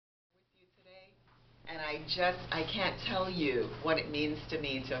And I can't tell you what it means to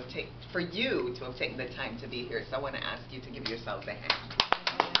me to have for you to have taken the time to be here. So I want to ask you to give yourselves a hand.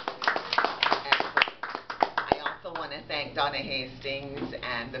 And I also want to thank Donna Hastings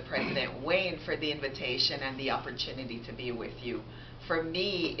and the President Wayne for the invitation and the opportunity to be with you. For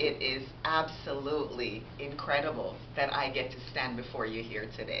me, it is absolutely incredible that I get to stand before you here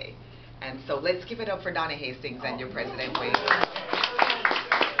today. And so let's give it up for Donna Hastings and your President Wayne.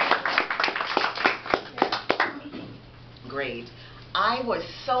 Great. I was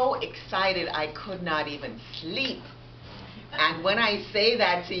so excited I could not even sleep. And when I say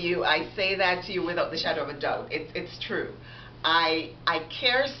that to you, I say that to you without the shadow of a doubt. It's true. I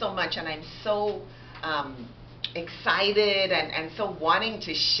care so much, and I'm so excited and so wanting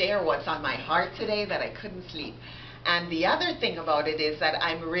to share what's on my heart today that I couldn't sleep. And the other thing about it is that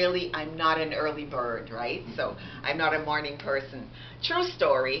I'm not an early bird, right? So I'm not a morning person. True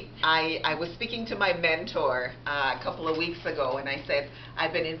story, I was speaking to my mentor a couple of weeks ago, and I said,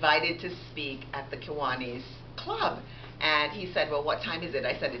 I've been invited to speak at the Kiwanis Club. And he said, well, what time is it?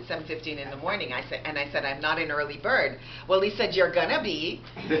 I said, it's 7:15 in the morning. I said, I'm not an early bird. Well, he said, you're gonna be.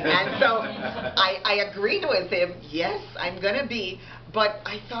 And so I agreed with him, yes, I'm gonna be. But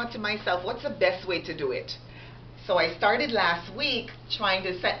I thought to myself, what's the best way to do it? So I started last week trying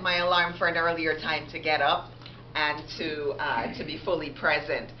to set my alarm for an earlier time to get up and to be fully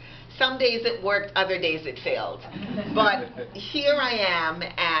present. Some days it worked, other days it failed. But here I am,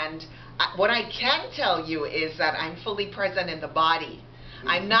 and what I can tell you is that I'm fully present in the body.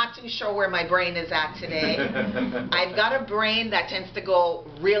 I'm not too sure where my brain is at today. I've got a brain that tends to go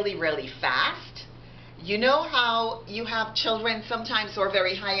really, really fast. You know how you have children sometimes who are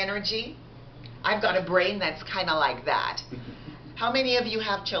very high energy? I've got a brain that's kind of like that. How many of you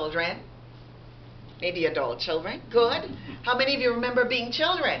have children? Maybe adult children. Good. How many of you remember being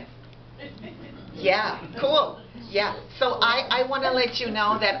children? Yeah, cool. Yeah. So I want to let you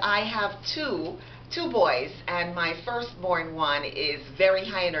know that I have two boys, and my firstborn one is very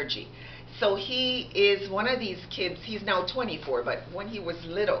high energy. So he is one of these kids. He's now 24, but when he was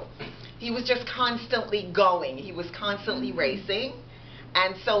little, he was just constantly going. He was constantly racing.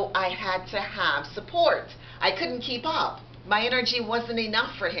 And so I had to have support. I couldn't keep up. My energy wasn't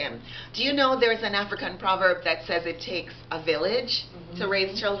enough for him. Do you know there's an African proverb that says it takes a village to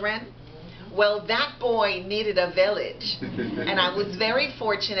raise children? Well, that boy needed a village. And I was very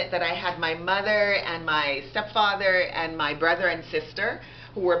fortunate that I had my mother and my stepfather and my brother and sister,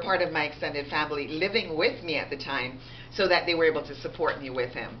 who were part of my extended family, living with me at the time, so that they were able to support me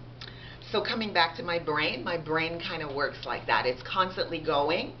with him. So coming back to my brain kind of works like that. It's constantly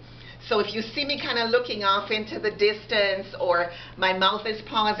going. So if you see me kind of looking off into the distance, or my mouth is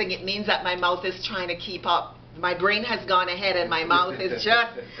pausing, it means that my mouth is trying to keep up. My brain has gone ahead and my mouth is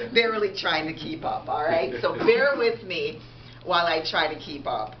just barely trying to keep up, all right? So bear with me while I try to keep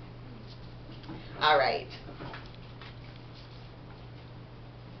up. All right.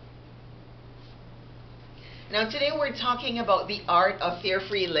 Now today we're talking about the art of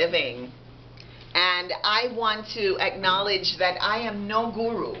fear-free living. And I want to acknowledge that I am no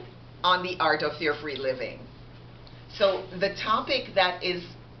guru on the art of fear-free living. So the topic that is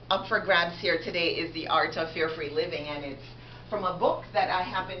up for grabs here today is the art of fear-free living, and it's from a book that I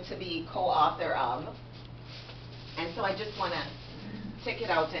happen to be co-author of. And so I just want to take it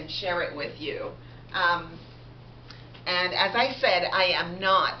out and share it with you. And as I said, I am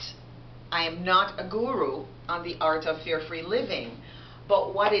not a guru on the art of fear-free living.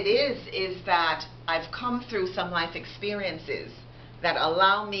 But what it is that I've come through some life experiences that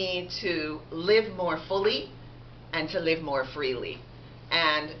allow me to live more fully and to live more freely.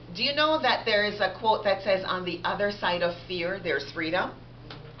 And do you know that there is a quote that says, on the other side of fear, there's freedom?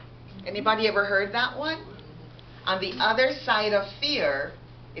 Anybody ever heard that one? On the other side of fear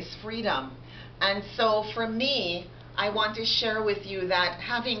is freedom. And so for me, I want to share with you that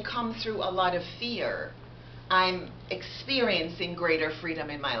having come through a lot of fear, I'm experiencing greater freedom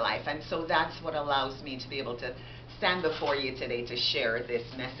in my life. And so that's what allows me to be able to stand before you today to share this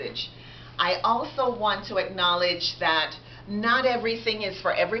message. I also want to acknowledge that not everything is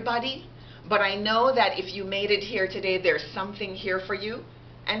for everybody, but I know that if you made it here today, there's something here for you.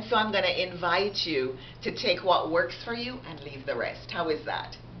 And so I'm going to invite you to take what works for you and leave the rest. How is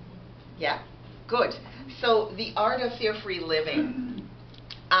that? Yeah? Good. So the art of fear-free living.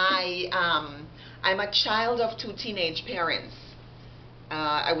 I'm a child of two teenage parents.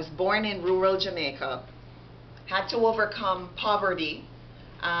 I was born in rural Jamaica, had to overcome poverty,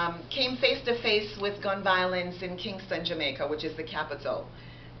 came face to face with gun violence in Kingston, Jamaica, which is the capital.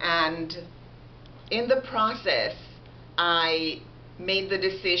 And in the process, I made the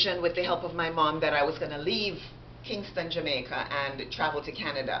decision with the help of my mom that I was going to leave Kingston, Jamaica, and travel to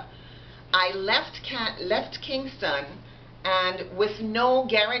Canada. I left Kingston, and with no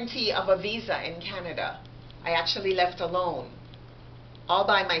guarantee of a visa in Canada. I actually left alone, all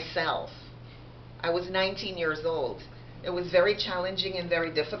by myself. I was 19 years old. It was very challenging and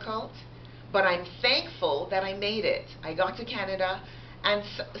very difficult, but I'm thankful that I made it. I got to Canada, and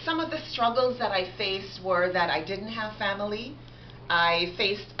some of the struggles that I faced were that I didn't have family. I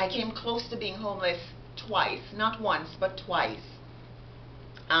came close to being homeless twice, not once, but twice.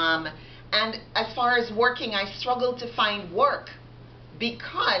 And as far as working, I struggled to find work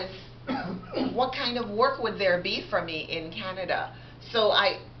because what kind of work would there be for me in Canada? So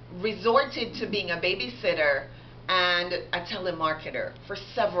I resorted to being a babysitter and a telemarketer for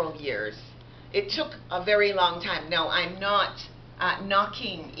several years. It took a very long time. Now, I'm not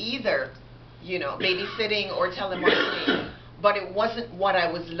knocking either, babysitting or telemarketing, but it wasn't what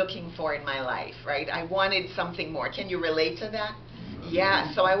I was looking for in my life, right? I wanted something more. Can you relate to that?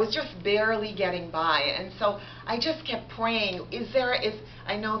 Yeah, so I was just barely getting by, and so I just kept praying.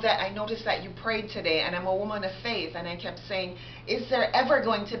 I noticed that you prayed today, and I'm a woman of faith, and I kept saying, is there ever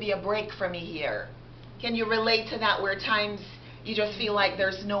going to be a break for me here? Can you relate to that, where times you just feel like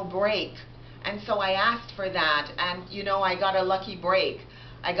there's no break? And so I asked for that, and I got a lucky break.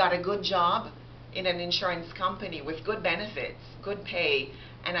 I got a good job in an insurance company with good benefits, good pay,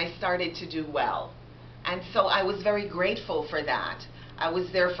 and I started to do well. And so I was very grateful for that. I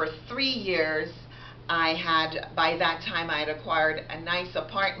was there for 3 years. By that time, I had acquired a nice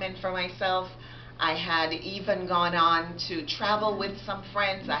apartment for myself. I had even gone on to travel with some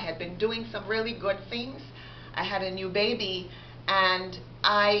friends. I had been doing some really good things. I had a new baby. And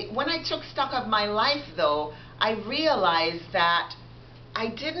when I took stock of my life, though, I realized that I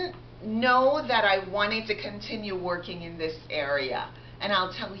didn't know that I wanted to continue working in this area. And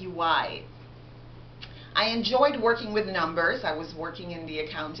I'll tell you why. I enjoyed working with numbers. I was working in the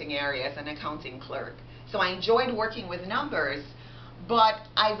accounting area as an accounting clerk. So I enjoyed working with numbers, but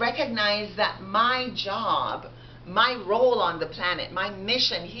I recognized that my job, my role on the planet, my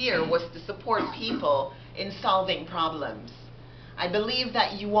mission here was to support people in solving problems. I believe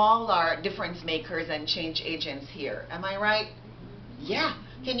that you all are difference makers and change agents here. Am I right? Yeah.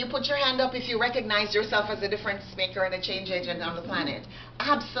 Can you put your hand up if you recognize yourself as a difference maker and a change agent on the planet?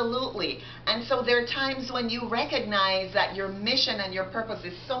 Absolutely. And so there are times when you recognize that your mission and your purpose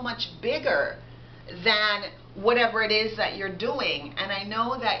is so much bigger than whatever it is that you're doing. And I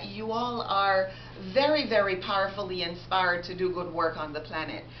know that you all are very, very powerfully inspired to do good work on the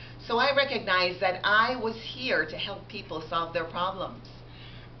planet. So I recognize that I was here to help people solve their problems.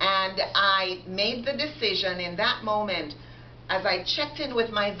 And I made the decision in that moment, as I checked in with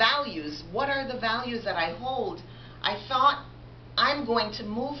my values, what are the values that I hold? I thought, I'm going to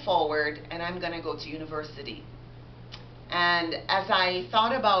move forward and I'm going to go to university. And as I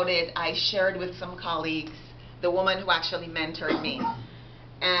thought about it, I shared with some colleagues, the woman who actually mentored me.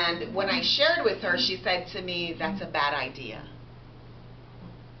 And when I shared with her, she said to me, that's a bad idea.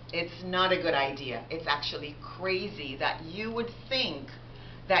 It's not a good idea. It's actually crazy that you would think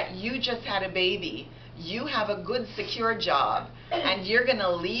that you just had a baby, you have a good secure job, and you're going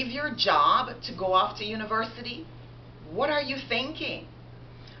to leave your job to go off to university? What are you thinking?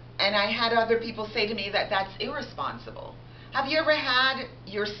 And I had other people say to me that that's irresponsible. Have you ever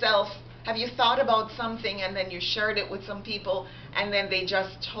have you thought about something and then you shared it with some people and then they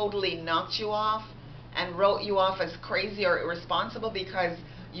just totally knocked you off and wrote you off as crazy or irresponsible because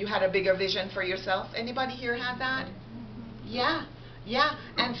you had a bigger vision for yourself? Anybody here had that? Yeah. Yeah,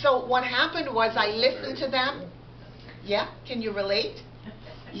 and so what happened was I listened to them. Yeah, can you relate?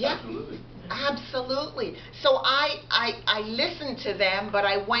 Yeah, absolutely. So I listened to them, but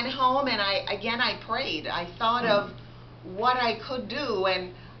I went home and I prayed. I thought of what I could do,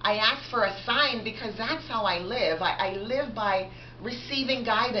 and I asked for a sign because that's how I live. I live by receiving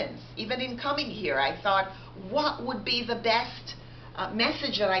guidance. Even in coming here, I thought, what would be the best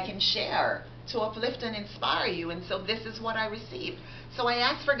message that I can share to uplift and inspire you? And so this is what I received. So I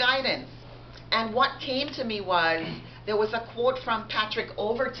asked for guidance, and what came to me was, there was a quote from Patrick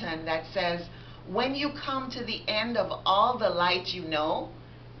Overton that says, when you come to the end of all the light you know,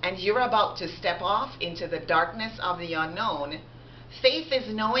 and you're about to step off into the darkness of the unknown, faith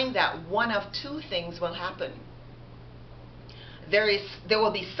is knowing that one of two things will happen. There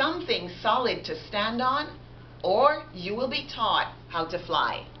will be something solid to stand on, or you will be taught how to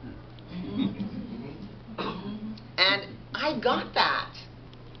fly. And I got that.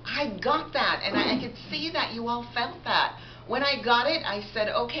 I got that. And I could see that you all felt that. When I got it, I said,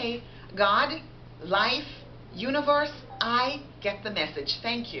 okay, God, life, universe, I get the message,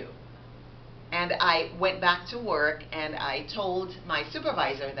 thank you. And I went back to work and I told my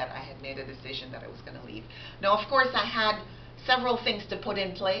supervisor that I had made a decision that I was going to leave. Now, of course, I had several things to put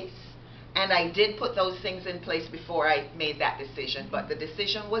in place, and I did put those things in place before I made that decision, but the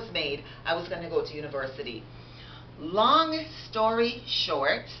decision was made. I was going to go to university. Long story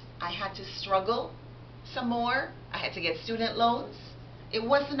short, I had to struggle some more. I had to get student loans. It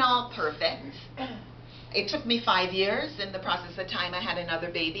wasn't all perfect. It took me 5 years. In the process of time, I had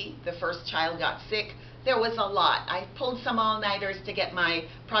another baby. The first child got sick. There was a lot. I pulled some all-nighters to get my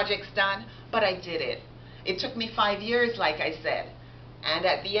projects done, but I did it. It took me 5 years, like I said. And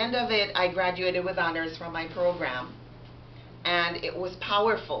at the end of it, I graduated with honors from my program. And it was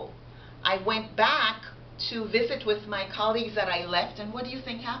powerful. I went back to visit with my colleagues that I left, and what do you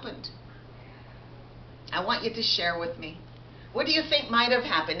think happened? I want you to share with me. What do you think might have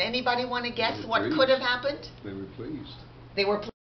happened? Anybody want to guess what could have happened? They were pleased. They were pleased.